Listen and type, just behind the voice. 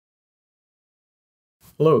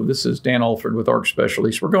Hello, this is Dan Alford with ARC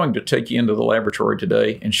Specialties. We're going to take you into the laboratory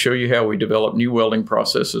today and show you how we develop new welding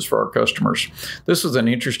processes for our customers. This is an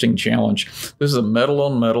interesting challenge. This is a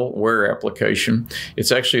metal-on-metal wear application.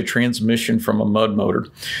 It's actually a transmission from a mud motor.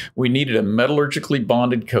 We needed a metallurgically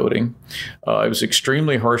bonded coating. It was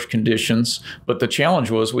extremely harsh conditions, but the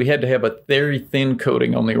challenge was we had to have a very thin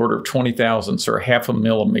coating on the order of 20 thousandths or half a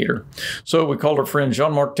millimeter. So we called our friend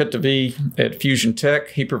Jean-Marc Tetevuide at Fusion Tech.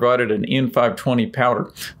 He provided an N520 powder.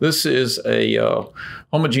 This is a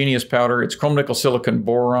homogeneous powder. It's chrome nickel silicon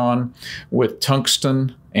boron with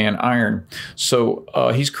tungsten and iron. So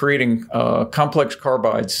he's creating complex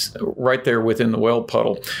carbides right there within the weld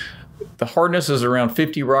puddle. The hardness is around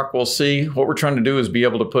 50 Rockwell C. What we're trying to do is be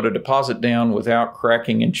able to put a deposit down without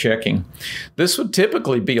cracking and checking. This would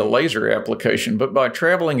typically be a laser application, but by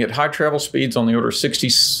traveling at high travel speeds on the order of 60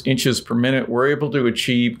 inches per minute, we're able to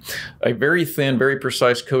achieve a very thin, very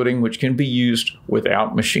precise coating, which can be used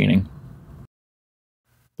without machining.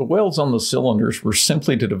 The welds on the cylinders were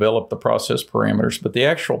simply to develop the process parameters, but the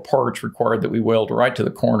actual parts required that we weld right to the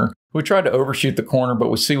corner. We tried to overshoot the corner, but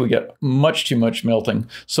we see we got much too much melting.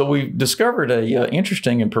 So we discovered a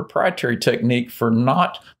interesting and proprietary technique for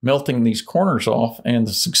not melting these corners off, and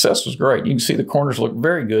the success was great. You can see the corners look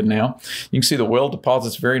very good now. You can see the weld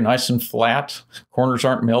deposit's very nice and flat. Corners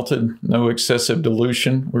aren't melted, no excessive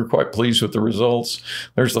dilution. We're quite pleased with the results.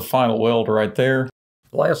 There's the final weld right there.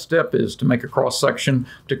 The last step is to make a cross-section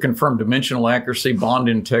to confirm dimensional accuracy, bond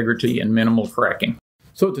integrity, and minimal cracking.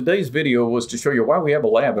 So today's video was to show you why we have a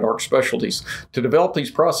lab at ARC Specialties. To develop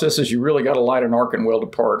these processes, you really got to light an arc and weld a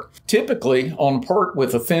part. Typically, on a part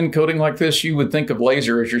with a thin coating like this, you would think of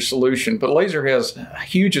laser as your solution, but laser has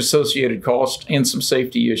huge associated cost and some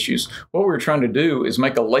safety issues. What we're trying to do is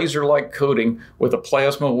make a laser-like coating with a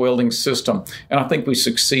plasma welding system, and I think we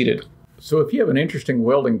succeeded. So if you have an interesting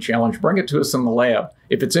welding challenge, bring it to us in the lab.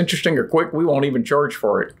 If it's interesting or quick, we won't even charge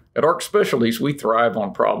for it. At ARC Specialties, we thrive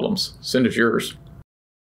on problems. Send us yours.